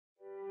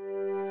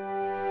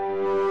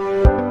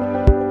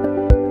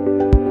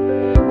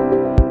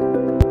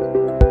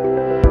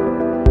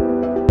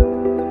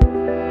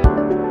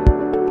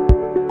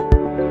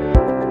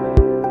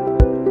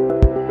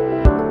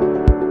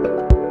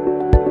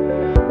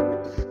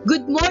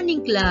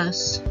morning,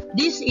 class.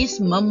 This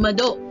is Ma'am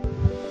Mado.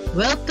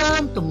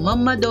 Welcome to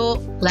Ma'am Mado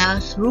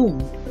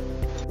Classroom.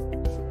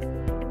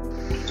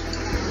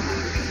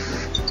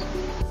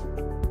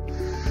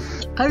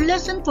 Our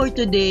lesson for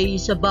today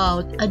is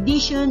about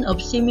addition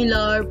of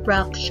similar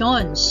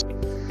fractions.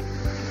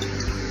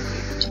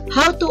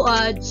 How to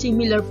add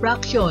similar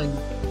fraction?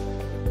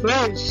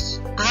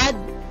 First, add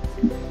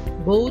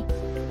both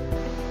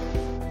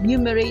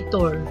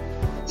numerator.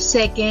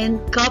 Second,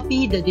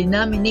 copy the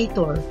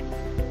denominator.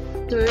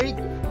 Third,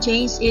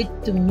 change it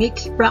to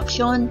mixed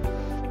fraction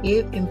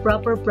if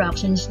improper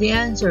fraction is the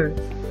answer,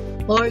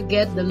 or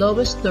get the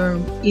lowest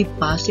term if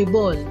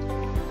possible.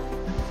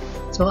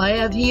 So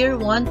I have here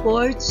 1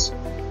 fourth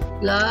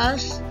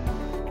plus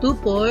 2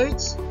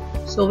 fourths.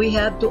 So we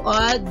have to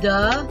add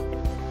the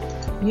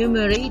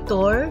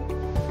numerator,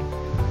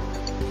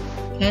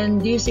 and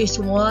this is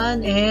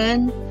 1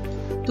 and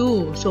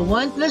 2. So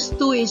 1 plus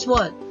 2 is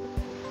what?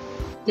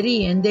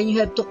 3, and then you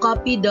have to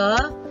copy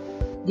the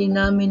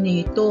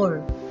denominator.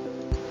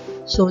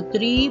 So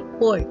 3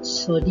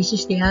 fourths. So this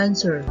is the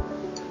answer.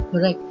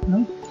 Correct,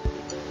 no?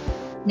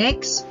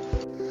 Next.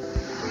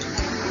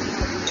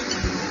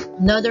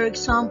 Another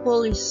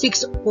example is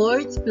 6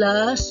 fourths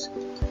plus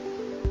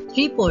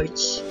 3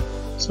 fourths.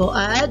 So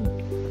add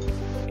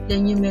the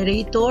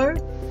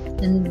numerator,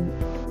 and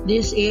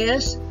this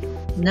is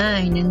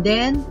 9, and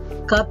then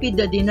copy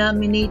the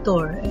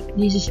denominator.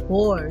 This is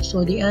 4.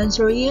 So the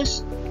answer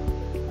is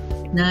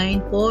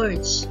 9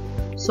 fourths.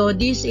 So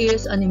this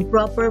is an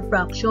improper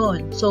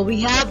fraction. So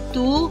we have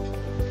to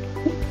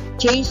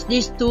change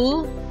this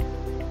to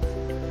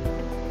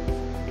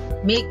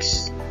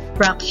mixed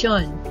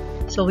fraction.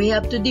 So we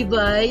have to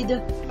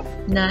divide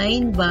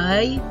 9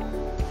 by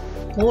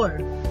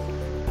 4.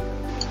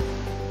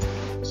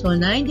 So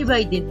 9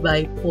 divided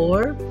by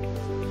 4,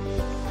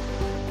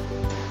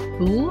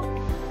 2,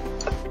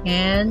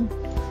 and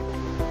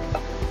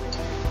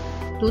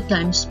 2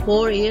 times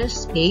 4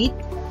 is 8.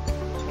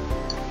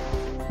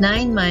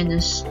 9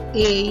 minus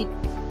 8,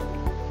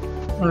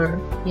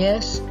 or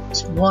yes,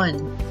 it's 1.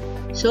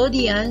 So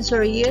the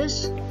answer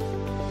is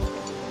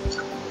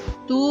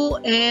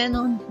 2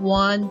 and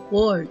 1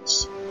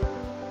 fourths.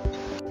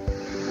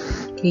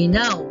 Okay,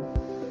 now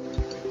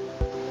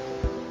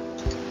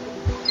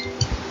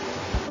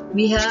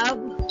we have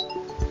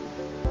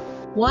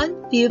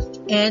 1/5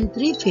 and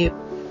 3/5.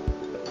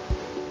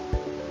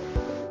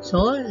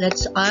 So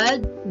let's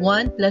add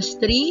 1 plus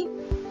 3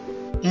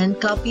 and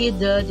copy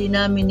the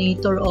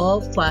denominator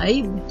of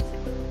 5.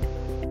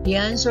 The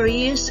answer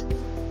is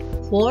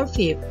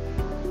 4/5.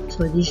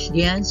 So this is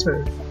the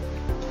answer.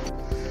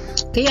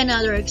 Okay,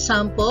 another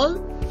example.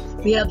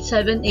 We have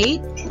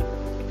 7/8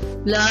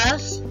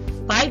 plus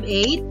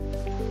 5/8.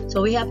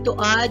 So we have to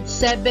add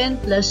 7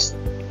 plus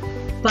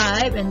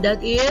 5, and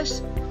that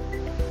is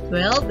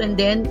 12, and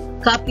then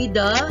copy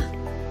the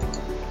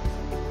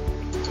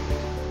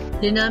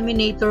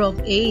denominator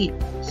of 8.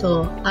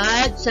 So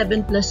add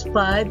 7 plus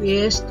 5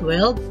 is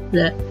 12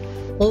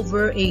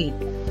 over 8.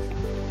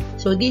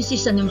 So this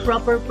is an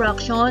improper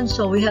fraction.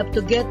 So we have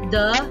to get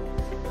the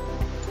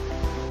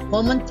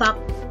common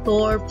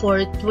factor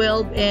for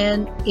 12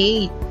 and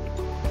 8.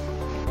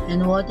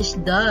 And what is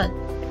that?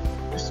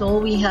 So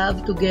we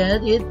have to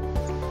get it.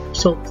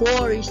 So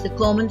 4 is the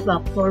common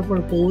factor for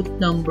both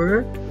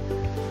number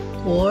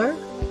 4.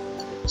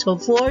 So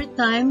 4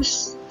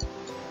 times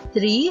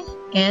 3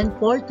 and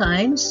 4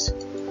 times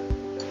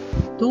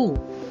 2.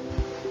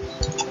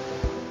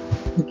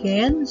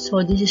 Again, so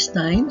this is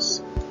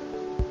times.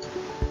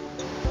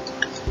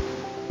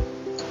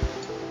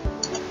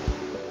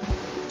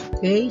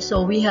 Okay,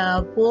 so we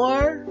have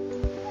 4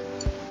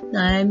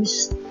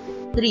 times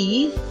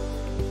 3,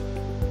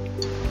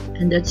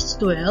 and that's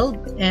 12,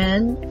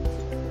 and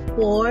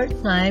 4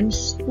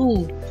 times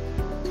 2.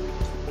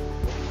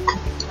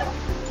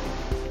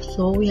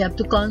 So we have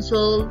to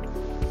cancel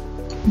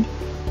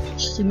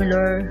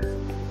similar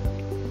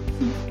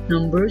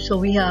number. So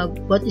we have,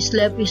 what is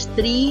left is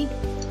 3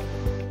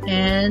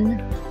 and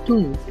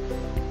 2.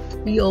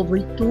 3 over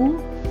 2.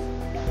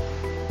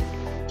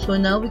 So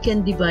now we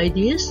can divide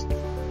this.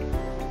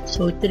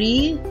 So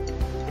 3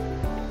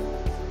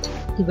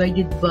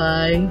 divided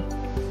by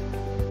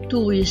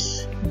 2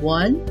 is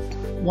 1.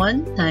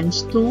 1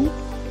 times 2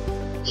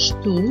 is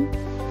 2.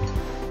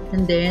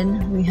 And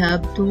then we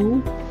have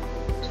 2.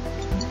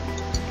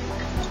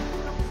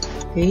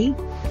 Okay.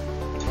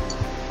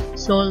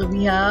 So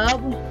we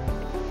have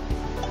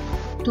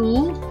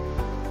 2,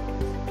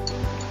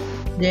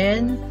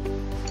 then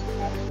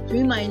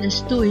 3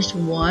 minus 2 is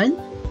 1.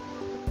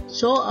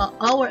 So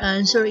our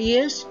answer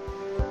is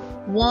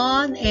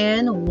 1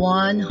 and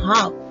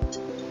 1/2.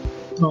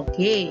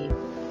 Okay.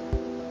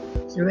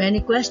 Is there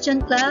any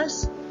question,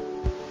 class?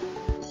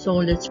 So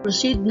let's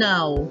proceed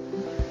now.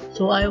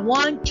 So I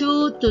want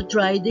you to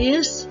try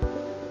this,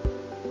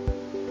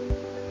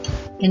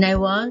 and I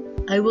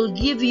will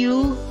give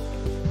you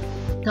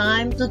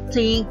time to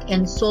think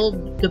and solve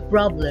the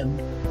problem.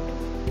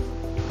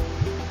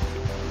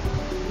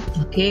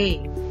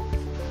 Okay.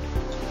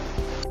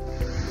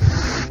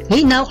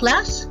 Hey now,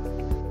 class,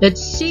 Let's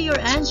see your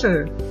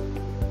answer.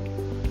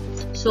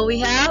 So we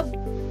have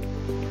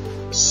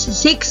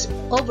 6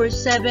 over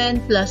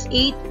 7 plus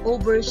 8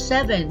 over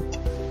 7.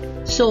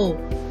 So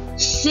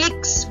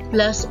 6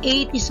 plus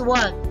 8 is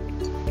what?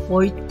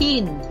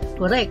 14.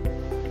 Correct.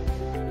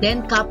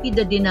 Then copy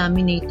the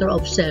denominator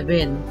of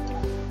 7.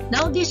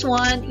 Now this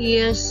one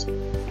is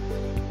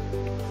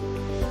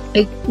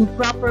a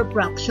improper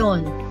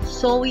fraction.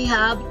 So we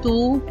have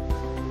to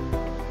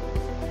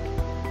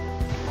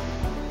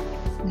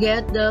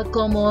get the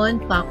common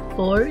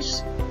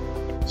factors.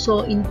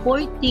 So in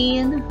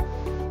 14,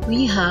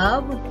 we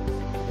have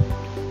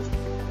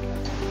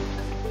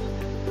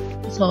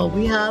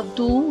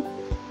 2,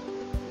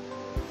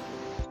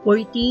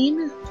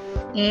 14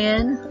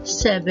 and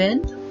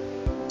 7.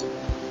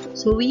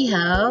 So we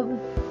have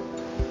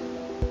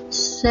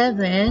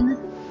 7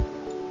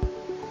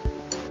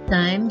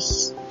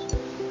 times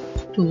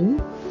 2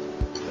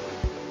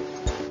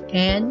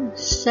 and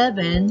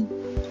 7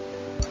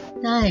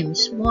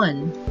 times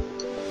 1.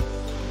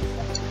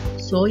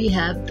 So you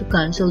have to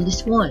cancel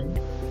this one.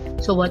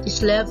 So what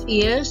is left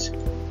is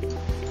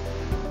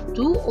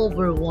 2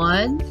 over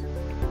 1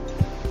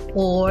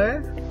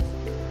 or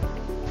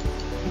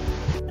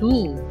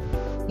 2.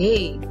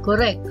 Hey,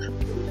 correct.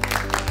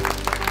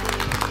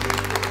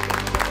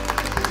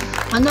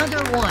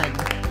 Another one.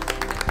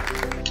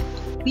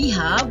 We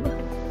have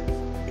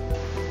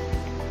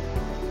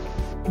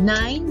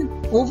 9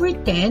 over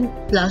 10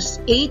 plus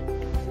 8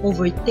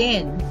 over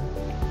 10.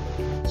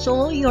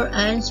 So your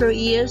answer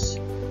is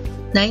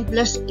 9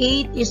 plus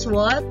 8 is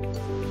what?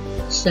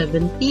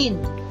 17.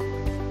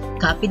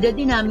 Copy the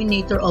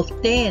denominator of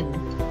 10.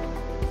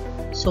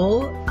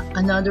 So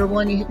another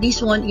one is,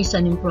 this one is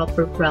an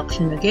improper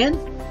fraction again.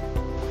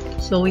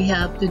 So we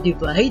have to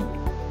divide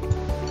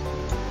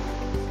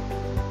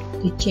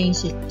to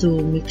change it to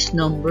mixed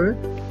number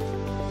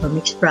or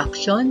mixed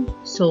fraction.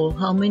 So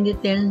how many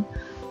 10?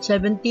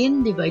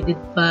 17 divided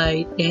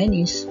by 10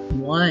 is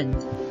 1.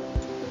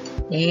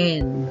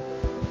 10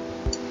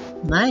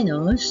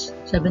 minus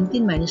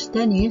 17 minus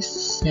 10 is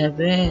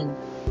 7.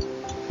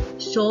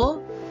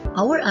 So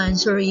our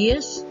answer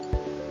is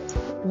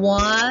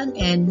 1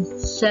 and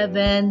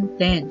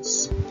 7/10.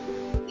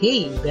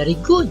 Okay, very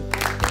good.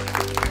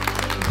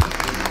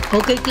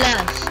 Okay,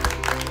 class.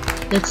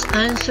 Let's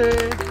answer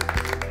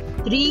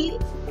 3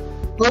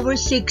 over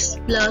 6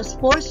 plus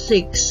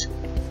 4/6.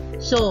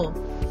 So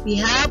we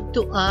have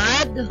to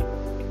add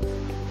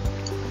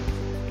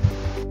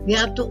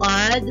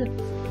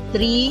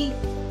 3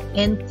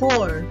 and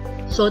 4.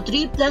 So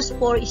 3 plus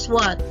 4 is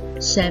what?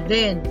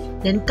 7.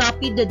 Then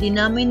copy the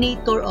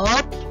denominator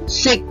of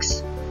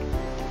 6.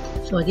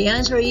 So the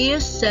answer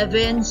is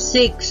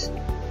 7/6.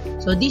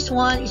 So this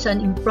one is an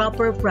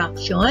improper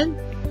fraction.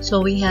 So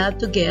we have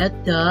to get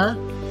the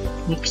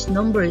mixed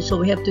number. So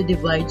we have to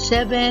divide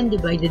 7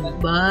 divided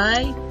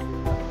by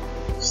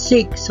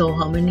 6. So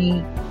how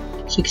many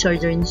 6 are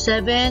there in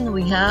 7?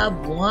 We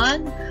have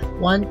 1.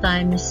 1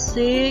 times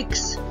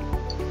 6.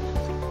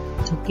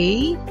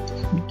 Okay.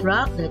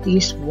 Subtract, that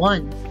is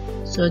 1.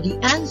 So the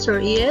answer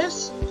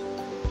is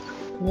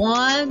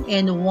 1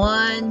 and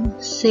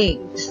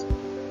 1/6.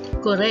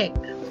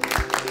 Correct.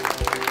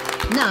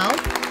 Now,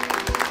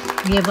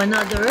 we have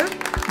another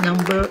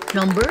number.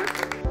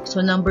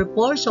 So number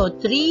 4. So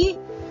 3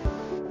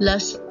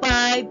 plus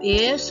 5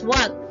 is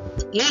what?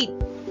 8.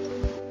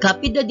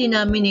 Copy the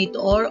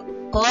denominator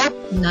of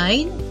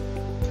 9.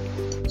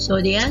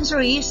 So the answer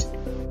is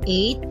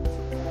 8,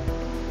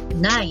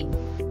 9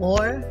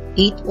 or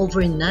 8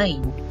 over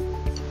 9.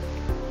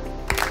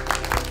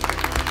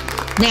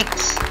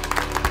 Next,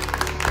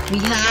 we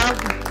have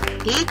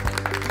 8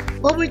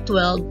 over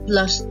 12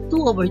 plus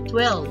 2 over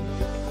 12.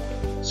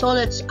 So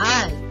let's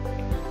add.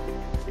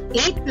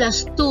 8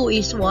 plus 2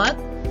 is what?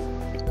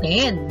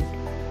 10.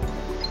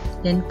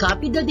 Then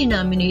copy the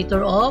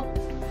denominator of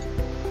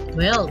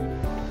 12.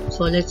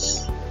 So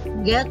let's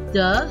get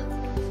the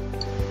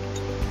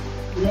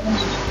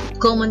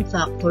common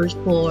factors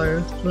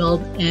for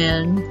 12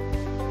 and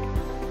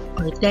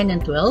or 10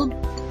 and 12.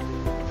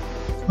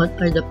 What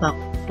are the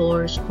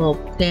factors of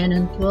 10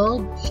 and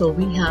 12? So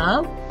we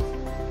have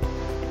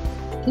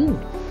 2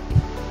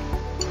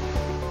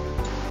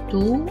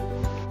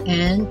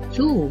 and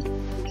 2.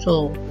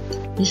 So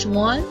this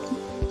one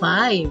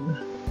 5.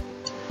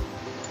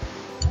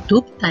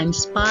 2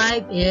 times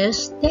 5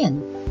 is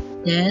 10.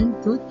 Then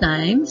 2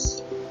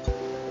 times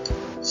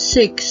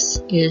 6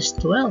 is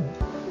 12.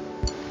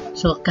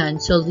 So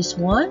cancel this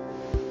one.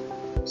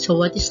 So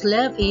what is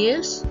left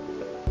is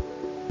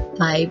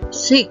 5,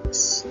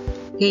 6.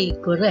 Okay,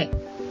 correct.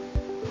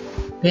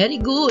 Very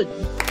good.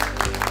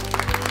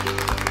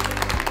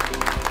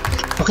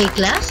 Okay,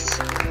 class.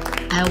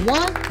 I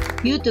want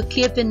you to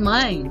keep in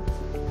mind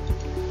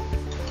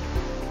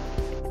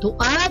to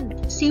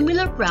add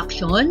similar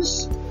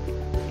fractions,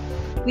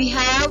 we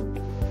have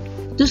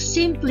to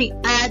simply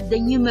add the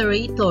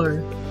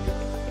numerator.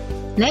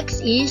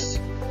 Next is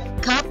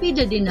copy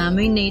the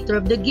denominator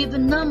of the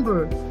given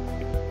number.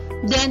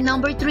 Then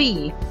number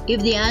 3,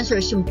 if the answer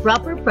is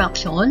improper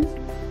fraction,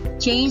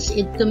 change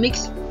it to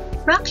mixed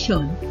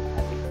fraction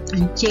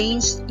and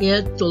changed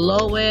it to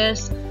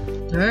lowest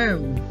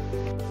term.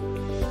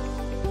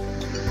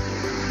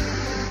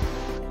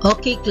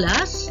 Okay,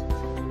 class,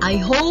 I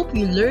hope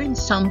you learned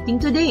something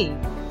today.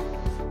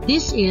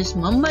 This is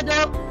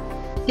Mado.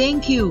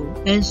 Thank you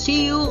and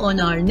see you on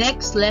our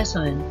next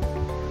lesson.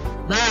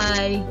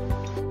 Bye!